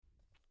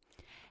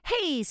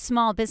Hey,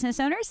 small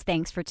business owners,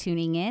 thanks for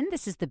tuning in.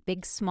 This is the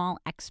Big Small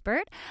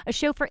Expert, a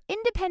show for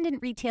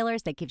independent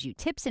retailers that gives you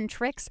tips and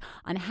tricks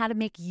on how to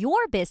make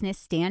your business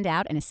stand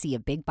out in a sea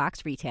of big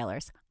box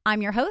retailers.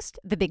 I'm your host,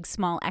 the Big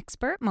Small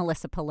Expert,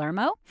 Melissa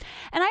Palermo,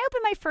 and I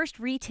opened my first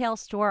retail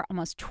store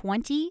almost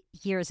 20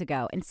 years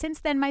ago. And since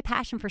then, my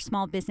passion for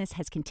small business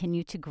has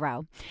continued to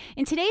grow.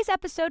 In today's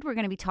episode, we're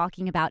going to be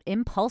talking about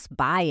impulse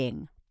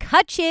buying.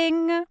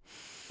 Ka-ching!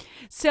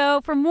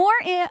 So for more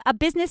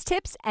business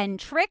tips and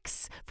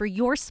tricks for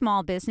your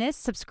small business,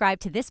 subscribe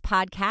to this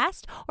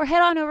podcast or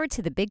head on over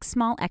to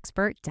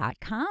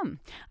thebigsmallexpert.com.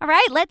 All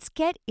right, let's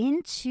get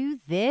into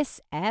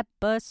this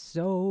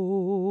episode.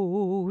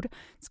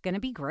 It's going to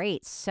be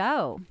great.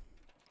 So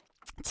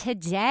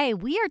today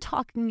we are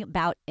talking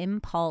about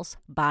impulse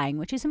buying,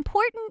 which is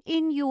important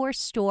in your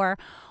store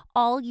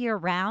all year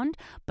round,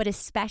 but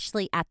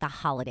especially at the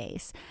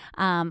holidays.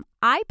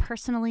 I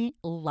personally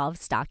love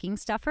stocking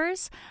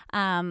stuffers.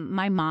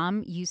 My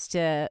mom used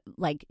to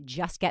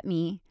just get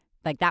me,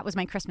 that was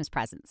my Christmas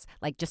presents,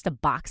 just a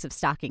box of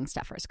stocking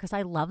stuffers, because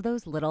I love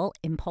those little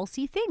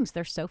impulsy things.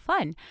 They're so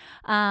fun.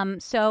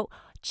 So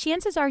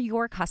chances are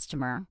your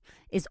customer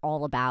is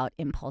all about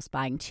impulse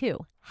buying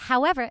too.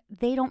 However,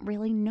 they don't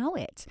really know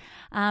it.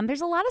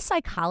 There's a lot of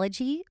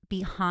psychology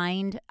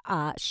behind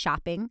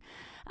shopping.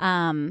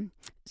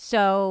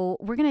 So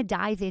we're going to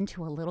dive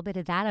into a little bit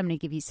of that. I'm going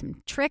to give you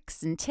some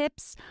tricks and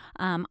tips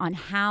on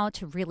how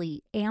to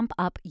really amp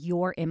up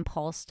your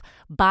impulse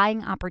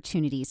buying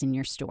opportunities in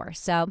your store.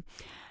 So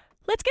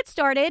let's get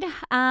started.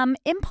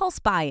 Impulse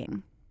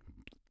buying.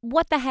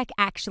 What the heck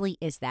actually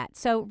is that?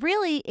 So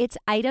really, it's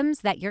items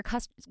that your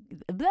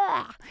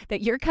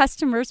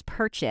customers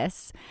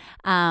purchase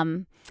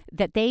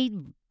that they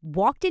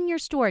walked in your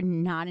store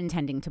not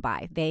intending to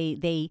buy.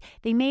 They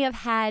may have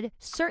had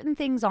certain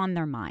things on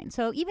their mind.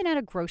 So even at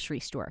a grocery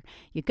store,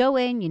 you go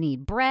in, you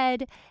need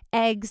bread,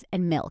 eggs,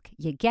 and milk.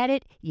 You get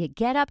it, you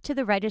get up to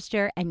the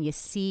register, and you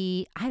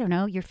see,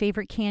 your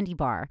favorite candy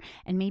bar,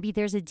 and maybe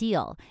there's a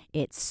deal.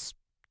 It's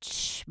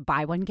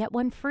buy one, get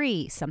one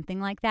free,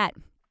 something like that.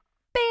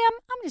 Bam,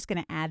 I'm just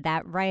going to add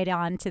that right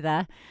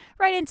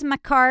into my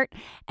cart,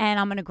 and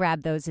I'm going to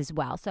grab those as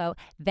well. So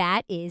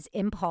that is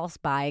impulse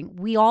buying.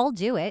 We all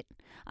do it.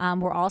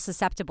 We're all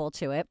susceptible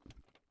to it.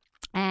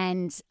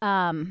 And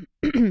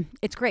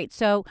it's great.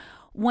 So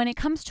when it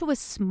comes to a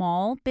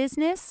small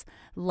business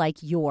like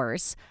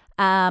yours,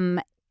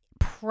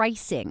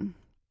 pricing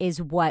is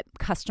what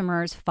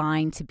customers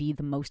find to be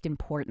the most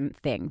important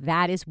thing.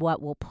 That is what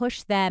will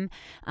push them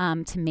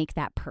to make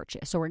that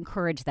purchase or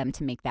encourage them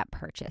to make that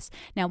purchase.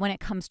 Now, when it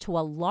comes to a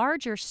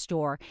larger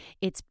store,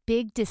 it's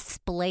big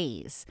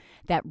displays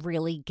that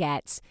really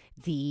get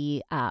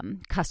the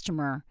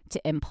customer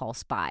to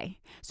impulse buy.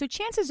 So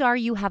chances are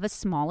you have a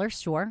smaller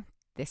store.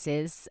 This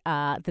is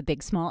the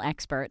Big Small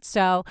Expert.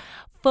 So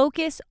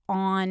focus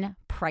on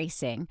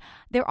pricing.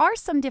 There are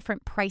some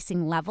different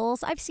pricing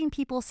levels. I've seen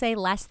people say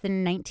less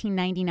than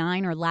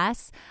 $19.99 or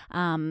less.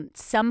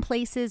 Some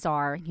places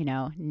are,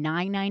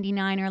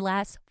 $9.99 or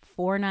less,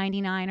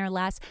 $4.99 or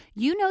less.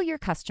 You know your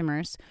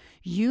customers.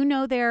 You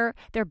know their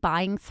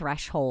buying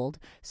threshold.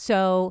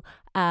 So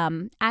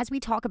as we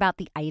talk about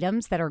the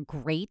items that are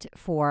great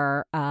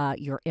for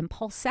your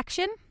impulse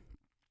section,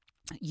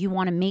 you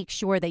want to make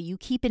sure that you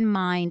keep in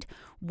mind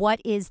what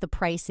is the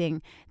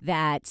pricing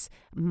that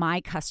my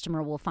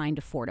customer will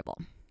find affordable.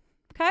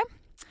 Okay?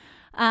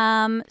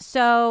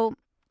 So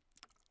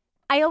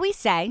I always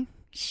say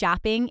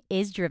shopping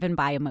is driven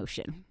by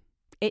emotion.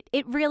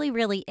 It really,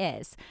 really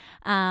is.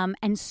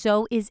 And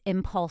so is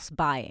impulse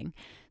buying.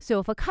 So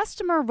if a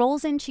customer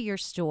rolls into your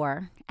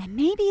store and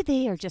maybe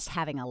they are just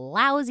having a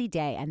lousy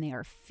day and they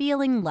are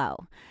feeling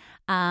low,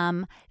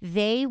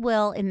 they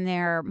will, in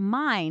their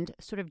mind,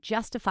 sort of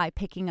justify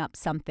picking up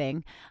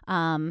something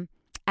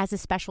as a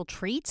special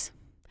treat,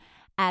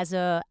 as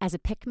a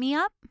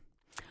pick-me-up.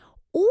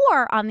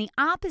 Or on the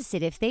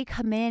opposite, if they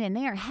come in and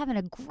they are having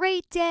a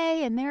great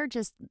day and they're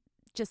just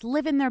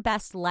living their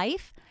best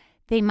life,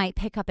 they might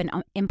pick up an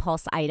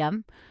impulse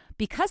item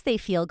because they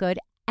feel good,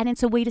 and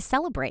it's a way to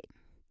celebrate.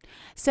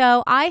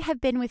 So I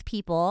have been with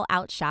people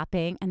out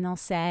shopping and they'll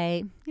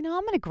say, I'm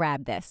going to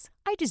grab this.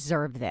 I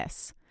deserve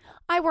this.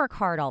 I work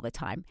hard all the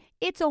time.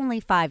 It's only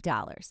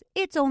 $5.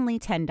 It's only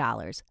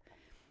 $10.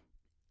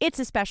 It's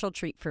a special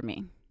treat for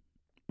me.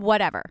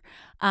 Whatever.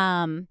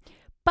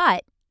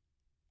 But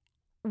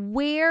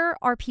where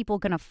are people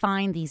going to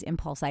find these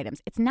impulse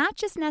items? It's not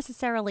just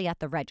necessarily at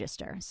the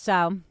register.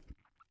 So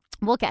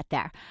we'll get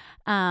there.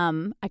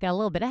 I got a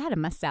little bit ahead of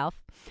myself.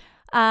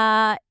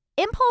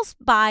 Impulse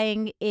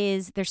buying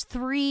there's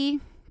three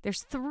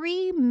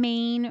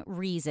main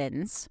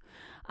reasons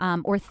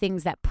or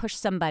things that push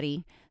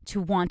somebody to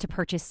want to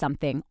purchase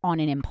something on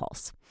an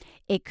impulse.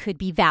 It could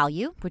be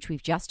value, which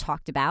we've just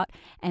talked about,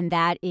 and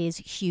that is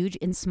huge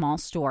in small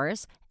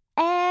stores.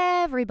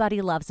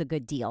 Everybody loves a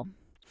good deal.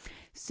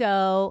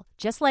 So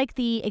just like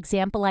the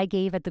example I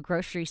gave at the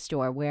grocery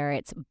store where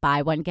it's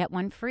buy one, get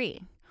one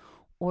free,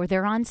 or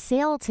they're on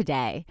sale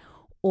today,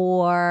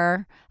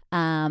 or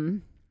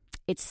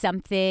it's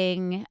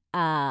something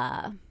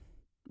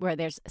where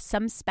there's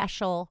some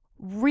special,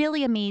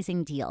 really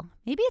amazing deal.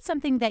 Maybe it's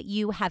something that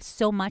you have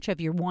so much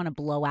of you want to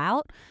blow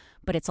out,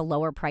 but it's a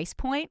lower price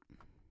point.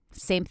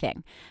 Same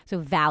thing. So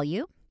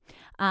value,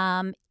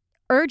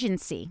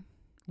 urgency.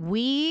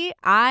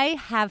 I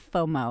have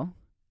FOMO,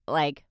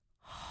 like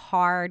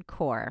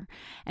hardcore.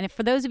 And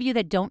for those of you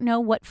that don't know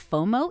what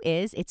FOMO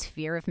is, it's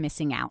fear of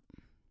missing out.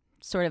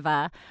 Sort of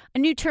a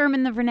new term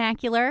in the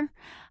vernacular.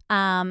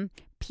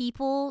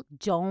 People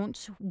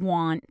don't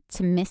want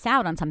to miss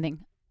out on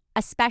something,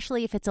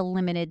 especially if it's a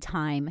limited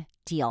time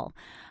deal.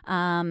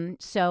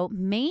 So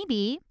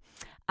maybe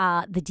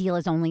the deal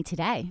is only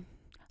today.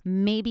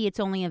 Maybe it's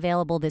only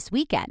available this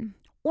weekend.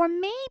 Or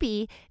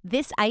maybe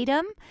this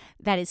item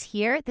that is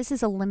here, this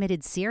is a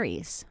limited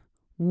series.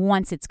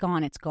 Once it's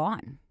gone, it's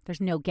gone.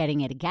 There's no getting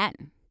it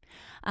again.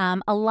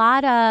 A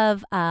lot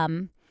of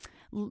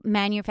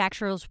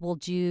manufacturers will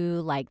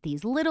do like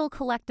these little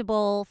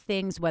collectible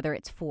things, whether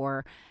it's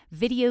for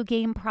video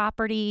game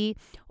property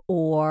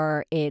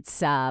or it's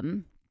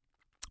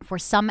for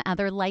some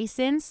other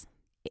license.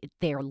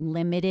 They're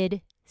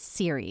limited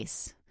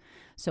series.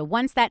 So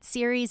once that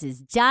series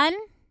is done,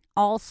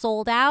 all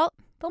sold out,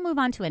 they'll move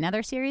on to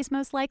another series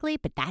most likely,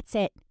 but that's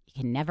it.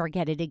 You can never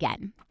get it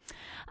again.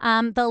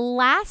 The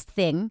last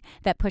thing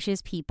that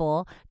pushes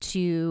people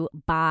to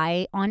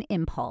buy on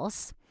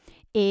impulse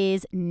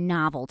is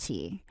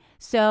novelty.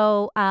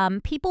 So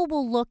people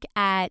will look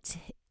at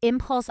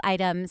impulse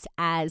items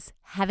as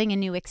having a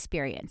new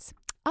experience.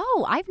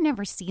 Oh, I've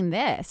never seen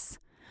this.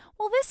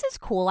 Well, this is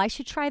cool. I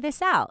should try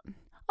this out.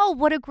 Oh,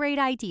 what a great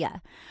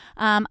idea.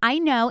 I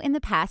know in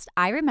the past,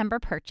 I remember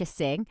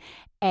purchasing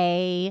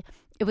it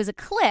was a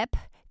clip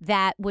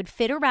that would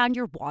fit around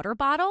your water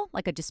bottle,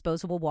 like a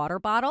disposable water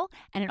bottle,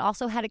 and it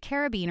also had a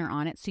carabiner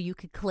on it so you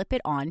could clip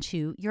it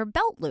onto your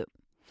belt loop.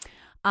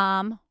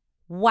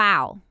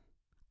 Wow.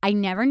 I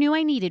never knew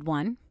I needed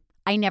one.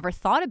 I never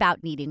thought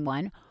about needing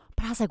one,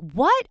 but I was like,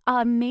 what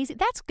amazing.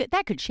 That's good.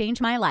 That could change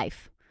my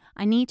life.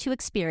 I need to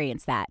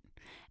experience that.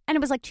 And it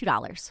was like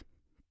 $2.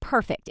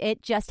 Perfect.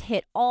 It just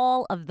hit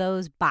all of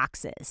those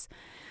boxes.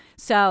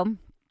 So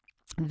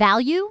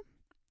value,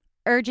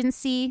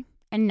 urgency,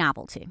 and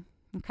novelty.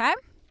 Okay?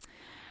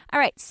 All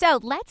right. So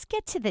let's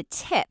get to the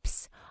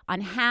tips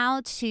on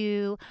how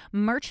to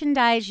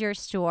merchandise your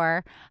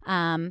store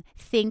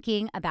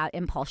thinking about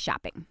impulse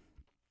shopping.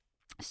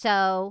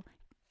 So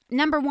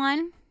number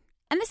one,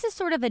 and this is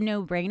sort of a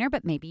no-brainer,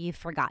 but maybe you've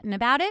forgotten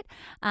about it,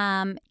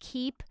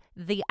 keep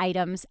the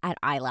items at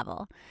eye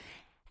level.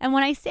 And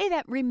when I say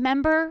that,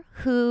 remember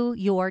who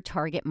your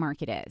target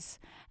market is.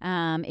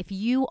 If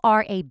you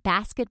are a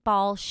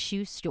basketball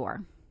shoe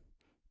store,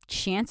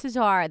 chances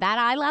are that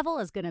eye level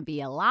is going to be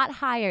a lot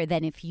higher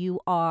than if you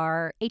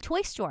are a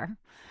toy store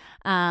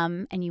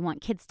and you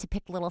want kids to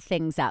pick little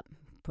things up.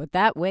 Put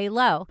that way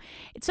low.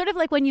 It's sort of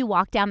like when you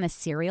walk down the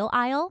cereal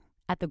aisle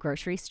at the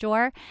grocery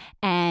store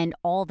and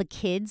all the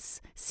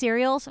kids'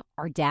 cereals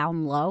are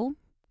down low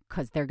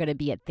because they're going to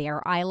be at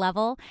their eye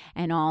level,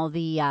 and all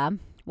the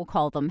we'll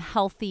call them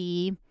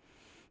healthy,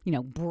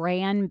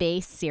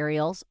 brand-based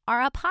cereals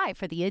are up high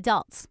for the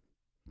adults.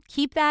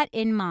 Keep that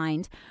in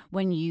mind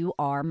when you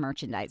are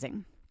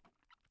merchandising.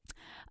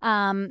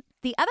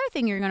 The other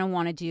thing you're going to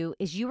want to do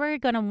is you are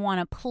going to want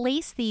to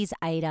place these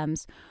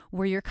items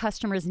where your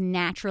customers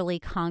naturally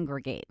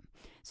congregate.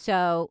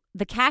 So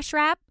the cash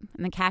wrap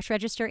and the cash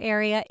register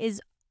area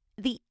is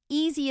the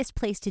easiest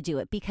place to do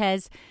it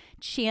because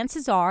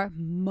chances are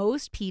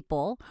most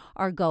people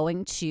are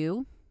going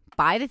to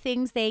buy the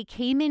things they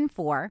came in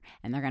for,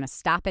 and they're going to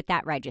stop at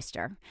that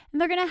register. And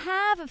they're going to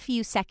have a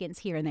few seconds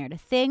here and there to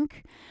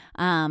think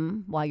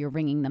while you're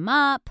ringing them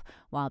up,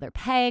 while they're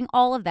paying,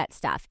 all of that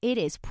stuff. It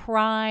is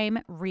prime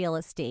real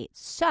estate.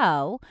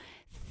 So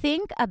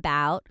think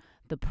about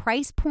the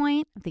price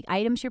point of the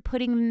items you're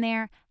putting in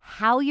there,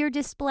 how you're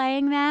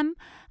displaying them,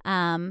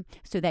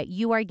 so that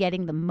you are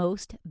getting the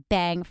most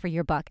bang for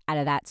your buck out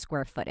of that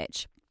square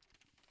footage.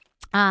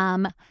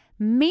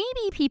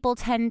 Maybe people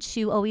tend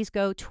to always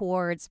go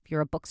towards, if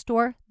you're a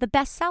bookstore, the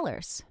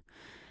bestsellers.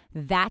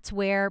 That's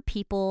where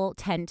people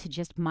tend to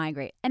just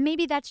migrate. And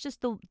maybe that's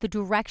just the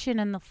direction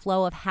and the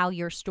flow of how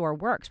your store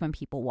works when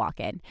people walk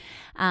in.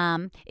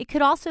 It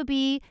could also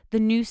be the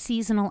new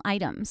seasonal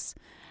items.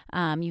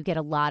 You get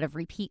a lot of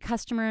repeat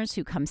customers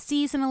who come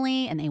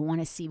seasonally and they want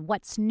to see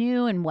what's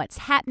new and what's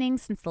happening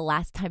since the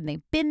last time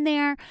they've been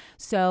there.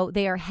 So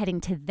they are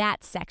heading to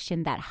that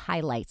section that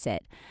highlights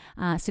it.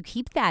 So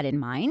keep that in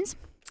mind.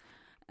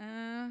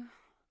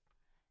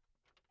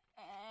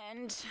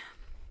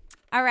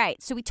 All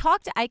right, so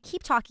I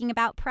keep talking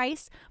about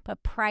price,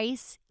 but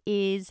price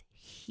is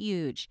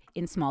huge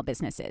in small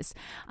businesses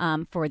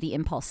for the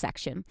impulse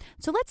section.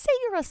 So let's say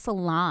you're a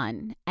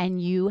salon and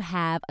you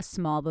have a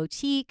small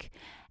boutique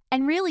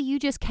and really you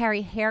just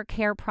carry hair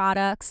care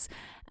products.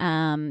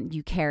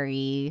 You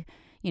carry,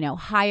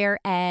 higher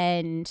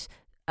end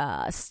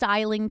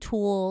styling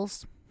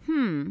tools.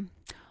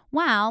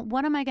 Wow,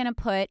 what am I going to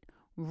put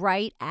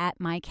right at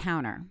my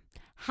counter?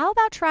 How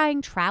about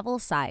trying travel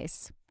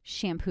size?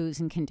 shampoos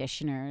and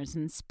conditioners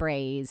and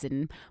sprays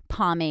and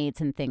pomades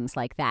and things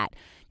like that.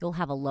 You'll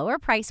have a lower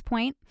price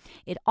point.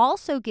 It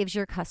also gives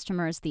your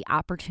customers the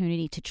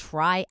opportunity to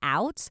try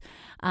out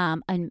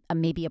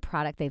maybe a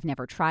product they've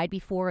never tried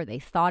before or they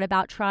thought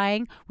about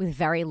trying with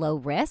very low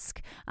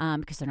risk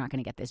because they're not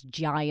going to get this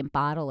giant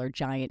bottle or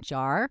giant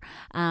jar,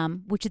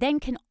 which then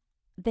can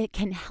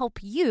help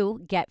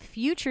you get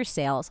future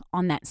sales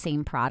on that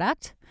same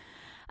product.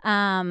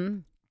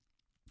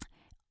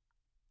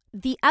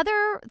 The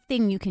other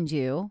thing you can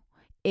do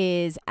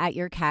is at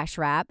your cash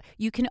wrap,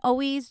 you can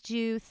always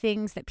do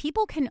things that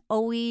people can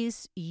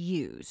always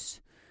use.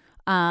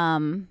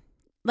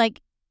 Like,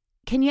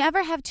 can you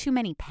ever have too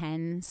many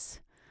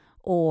pens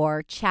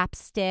or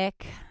chapstick,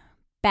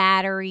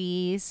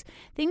 batteries,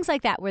 things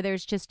like that, where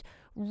there's just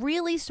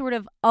really sort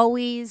of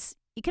always,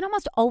 you can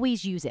almost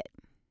always use it.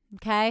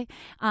 Okay.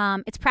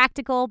 It's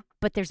practical,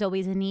 but there's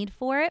always a need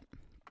for it.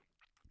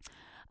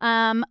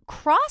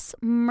 Cross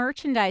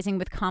merchandising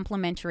with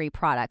complementary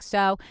products.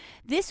 So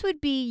this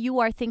would be, you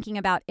are thinking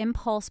about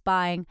impulse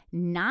buying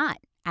not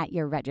at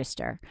your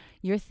register.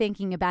 You're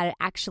thinking about it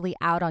actually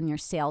out on your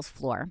sales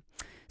floor.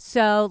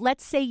 So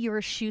let's say you're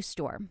a shoe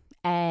store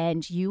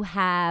and you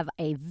have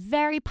a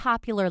very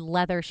popular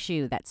leather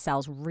shoe that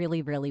sells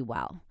really, really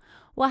well.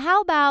 Well,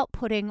 how about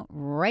putting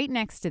right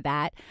next to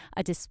that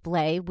a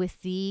display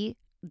with the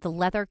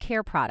leather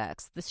care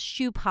products, the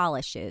shoe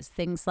polishes,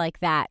 things like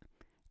that.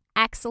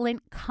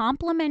 Excellent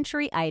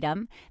complementary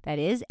item that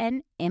is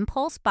an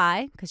impulse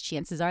buy because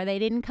chances are they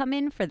didn't come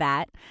in for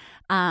that.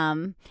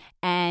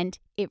 And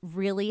it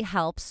really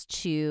helps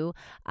to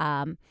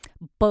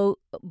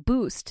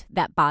boost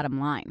that bottom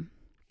line.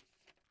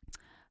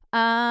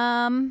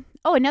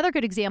 Another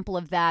good example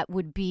of that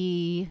would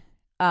be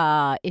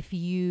if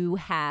you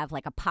have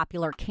like a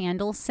popular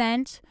candle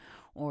scent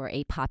or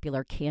a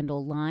popular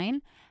candle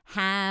line,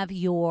 have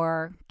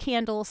your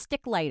candle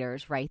stick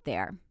lighters right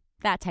there.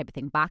 That type of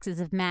thing. Boxes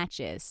of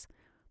matches.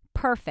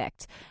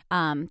 Perfect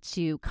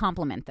to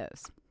complement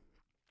those.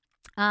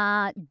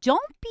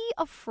 Don't be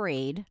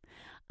afraid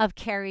of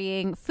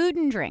carrying food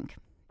and drink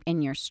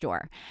in your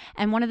store.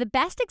 And one of the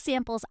best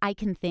examples I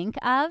can think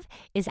of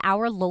is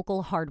our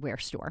local hardware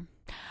store.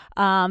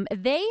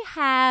 They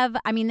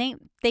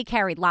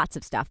carry lots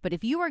of stuff, but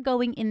if you are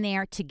going in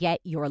there to get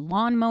your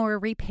lawnmower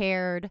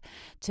repaired,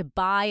 to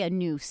buy a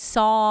new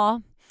saw,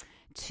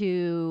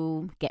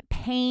 to get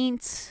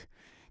paint,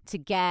 to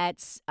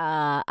get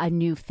a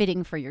new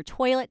fitting for your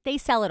toilet, they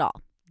sell it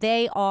all.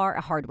 They are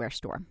a hardware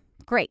store.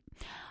 Great.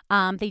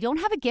 They don't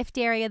have a gift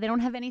area. They don't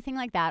have anything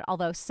like that,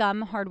 although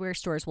some hardware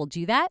stores will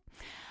do that.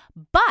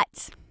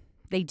 But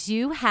they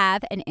do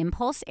have an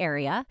impulse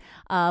area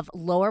of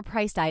lower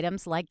priced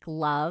items like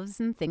gloves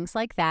and things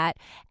like that,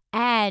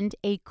 and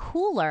a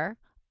cooler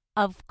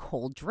of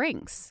cold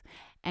drinks,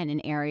 and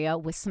an area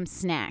with some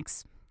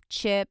snacks,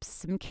 chips,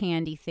 some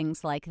candy,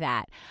 things like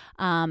that.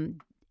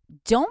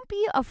 Don't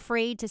be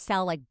afraid to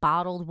sell like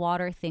bottled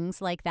water,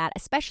 things like that,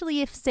 especially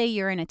if, say,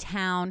 you're in a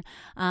town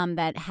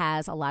that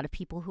has a lot of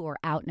people who are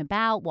out and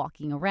about,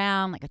 walking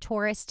around, like a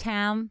tourist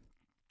town.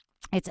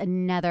 It's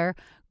another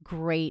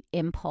great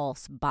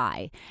impulse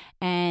buy.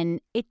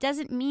 And it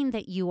doesn't mean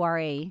that you are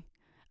a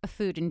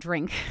food and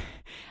drink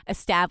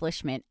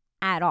establishment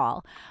at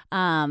all.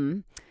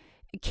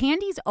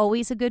 Candy's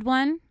always a good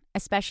one,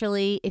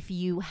 especially if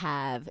you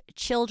have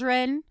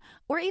children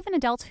or even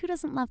adults. Who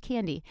doesn't love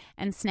candy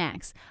and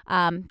snacks?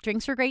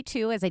 Drinks are great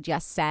too, as I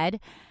just said.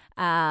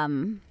 There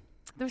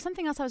was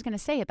something else I was going to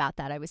say about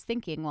that. I was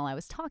thinking while I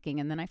was talking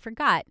and then I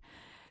forgot.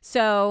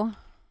 So,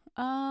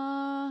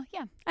 I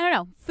don't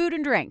know. Food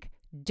and drink.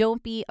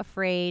 Don't be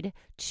afraid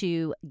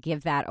to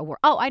give that a whirl.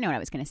 Oh, I know what I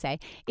was going to say.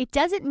 It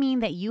doesn't mean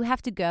that you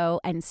have to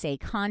go and say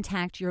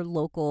contact your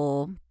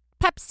local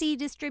Pepsi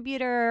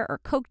distributor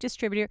or Coke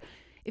distributor.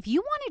 If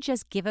you want to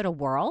just give it a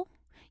whirl,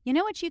 you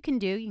know what you can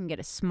do? You can get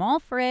a small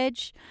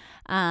fridge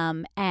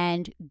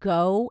and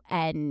go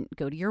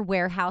to your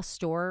warehouse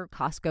store,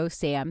 Costco,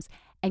 Sam's,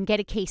 and get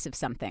a case of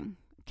something,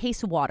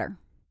 case of water,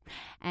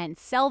 and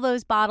sell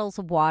those bottles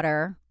of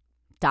water,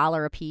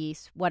 $1 a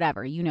piece,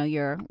 whatever,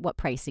 what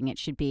pricing it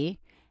should be,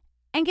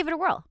 and give it a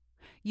whirl.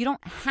 You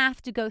don't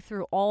have to go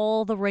through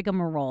all the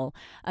rigmarole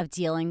of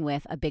dealing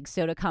with a big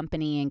soda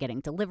company and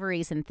getting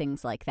deliveries and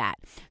things like that.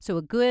 So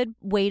a good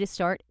way to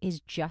start is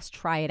just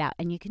try it out,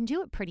 and you can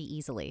do it pretty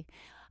easily.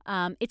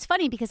 It's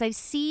funny because I've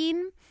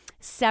seen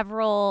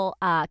several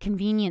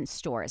convenience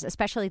stores,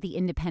 especially the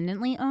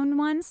independently owned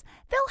ones.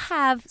 They'll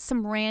have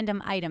some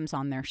random items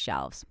on their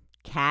shelves.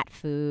 Cat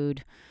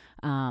food,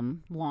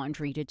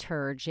 laundry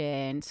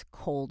detergent,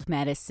 cold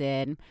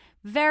medicine,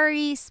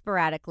 very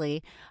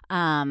sporadically.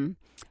 And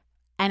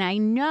I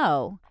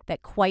know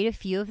that quite a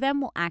few of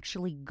them will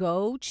actually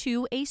go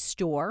to a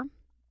store,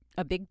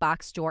 a big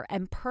box store,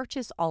 and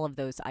purchase all of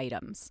those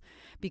items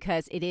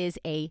because it is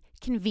a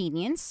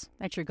convenience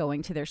that you're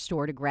going to their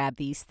store to grab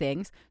these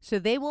things. So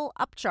they will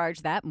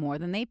upcharge that more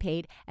than they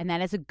paid. And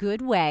that is a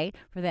good way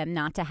for them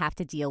not to have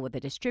to deal with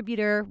a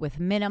distributor, with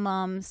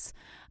minimums,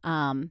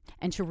 and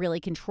to really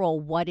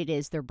control what it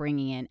is they're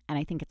bringing in. And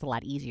I think it's a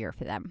lot easier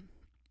for them.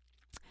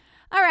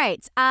 All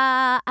right.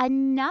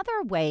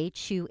 Another way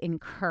to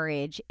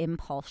encourage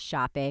impulse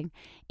shopping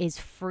is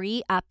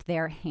free up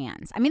their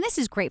hands. I mean, this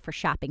is great for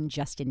shopping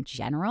just in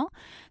general.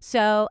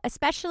 So,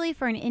 especially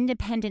for an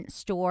independent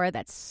store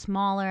that's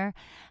smaller,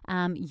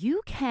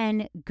 you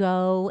can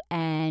go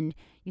and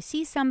you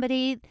see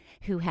somebody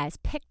who has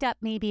picked up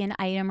maybe an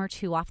item or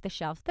two off the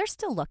shelf. They're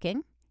still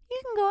looking.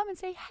 You can go up and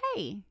say,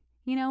 hey,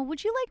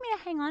 would you like me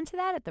to hang on to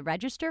that at the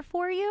register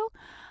for you?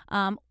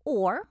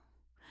 Or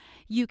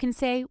you can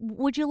say,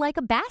 would you like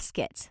a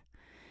basket?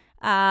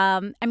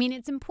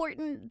 It's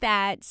important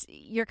that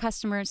your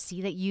customers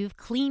see that you've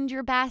cleaned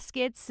your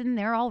baskets and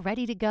they're all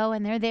ready to go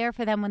and they're there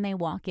for them when they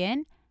walk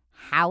in.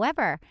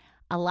 However,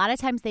 a lot of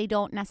times they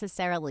don't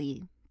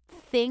necessarily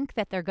think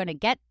that they're going to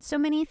get so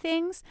many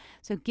things.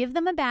 So give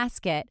them a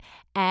basket.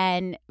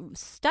 And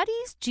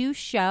studies do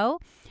show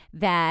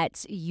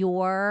that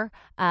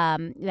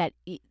that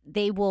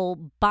they will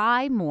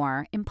buy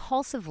more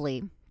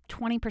impulsively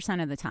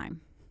 20% of the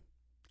time.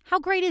 How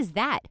great is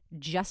that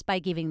just by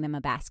giving them a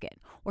basket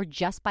or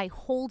just by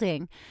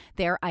holding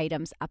their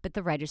items up at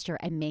the register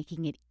and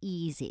making it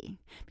easy?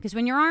 Because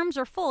when your arms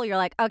are full, you're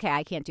like, okay,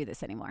 I can't do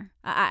this anymore.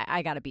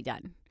 I got to be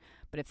done.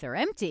 But if they're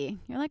empty,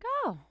 you're like,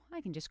 oh, I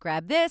can just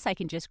grab this. I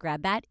can just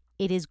grab that.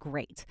 It is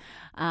great.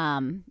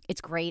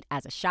 It's great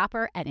as a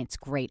shopper and it's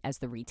great as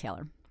the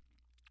retailer.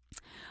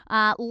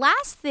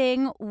 Last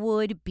thing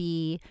would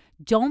be,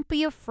 don't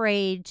be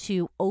afraid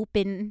to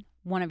open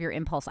one of your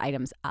impulse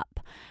items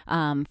up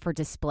for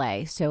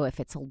display. So if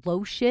it's a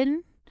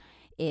lotion,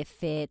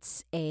 if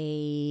it's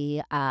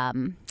a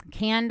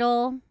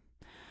candle,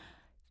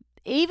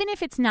 even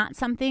if it's not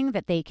something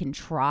that they can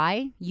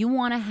try, you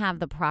want to have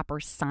the proper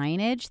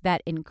signage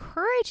that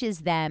encourages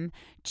them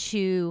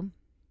to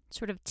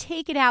sort of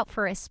take it out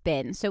for a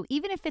spin. So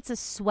even if it's a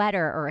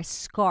sweater or a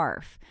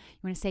scarf,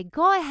 you want to say,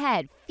 go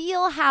ahead,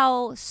 feel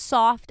how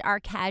soft our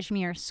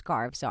cashmere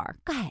scarves are.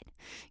 Go ahead,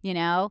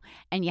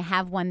 and you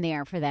have one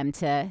there for them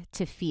to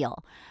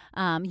feel.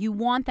 You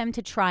want them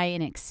to try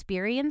and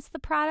experience the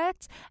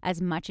product as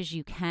much as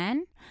you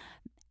can.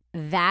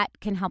 That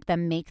can help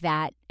them make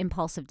that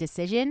impulsive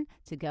decision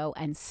to go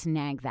and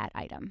snag that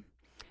item,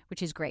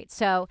 which is great.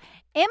 So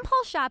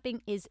impulse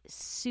shopping is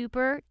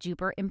super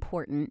duper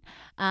important.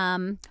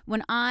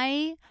 When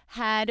I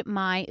had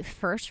my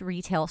first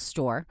retail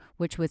store,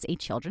 which was a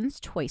children's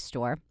toy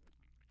store,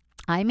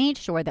 I made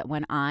sure that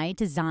when I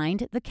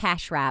designed the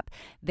cash wrap,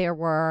 there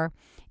were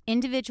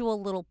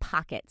individual little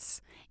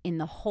pockets in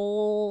the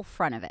whole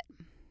front of it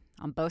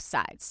on both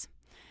sides.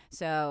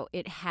 So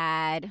it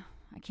had,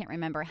 I can't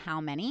remember how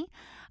many,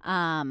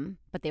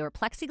 but they were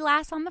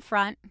plexiglass on the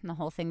front, and the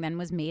whole thing then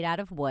was made out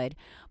of wood.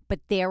 But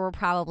there were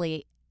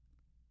probably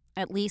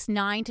at least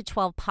 9 to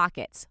 12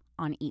 pockets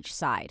on each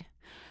side.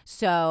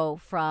 So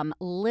from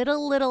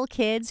little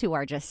kids who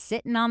are just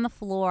sitting on the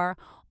floor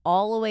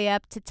all the way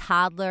up to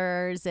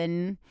toddlers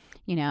and,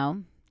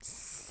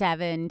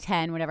 7,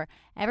 10, whatever.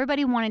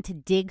 Everybody wanted to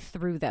dig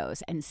through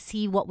those and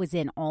see what was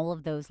in all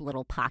of those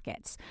little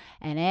pockets.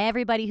 And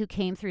everybody who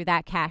came through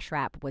that cash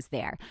wrap was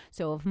there.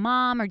 So if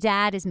mom or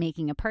dad is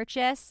making a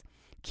purchase,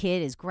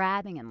 kid is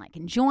grabbing and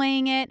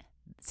enjoying it,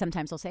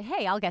 sometimes they'll say,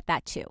 hey, I'll get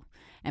that too,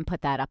 and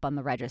put that up on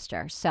the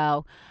register.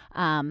 So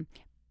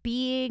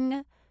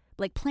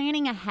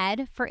planning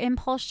ahead for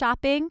impulse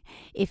shopping,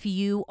 if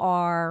you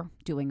are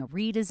doing a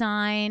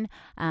redesign,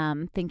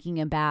 thinking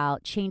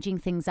about changing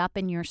things up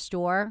in your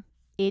store,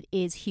 it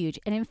is huge.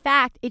 And in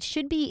fact, it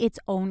should be its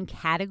own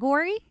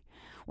category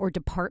or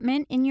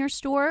department in your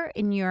store,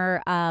 in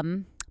your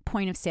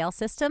point of sale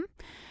system,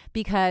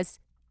 because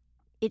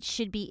it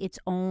should be its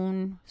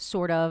own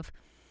sort of,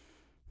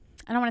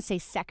 I don't want to say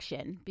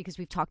section, because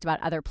we've talked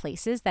about other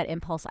places that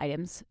impulse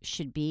items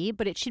should be,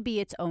 but it should be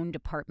its own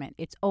department,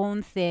 its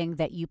own thing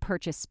that you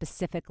purchase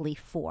specifically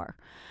for.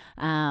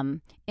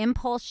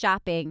 Impulse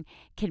shopping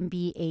can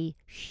be a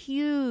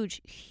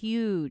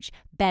huge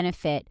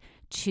benefit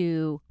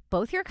to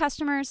both your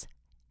customers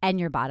and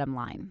your bottom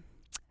line.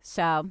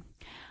 So,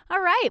 all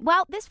right.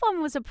 Well, this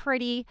one was a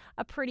pretty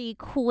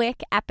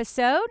quick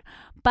episode,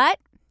 but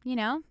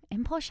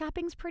impulse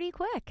shopping's pretty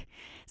quick.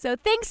 So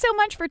thanks so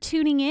much for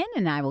tuning in,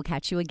 and I will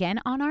catch you again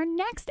on our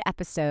next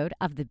episode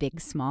of The Big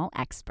Small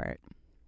Expert.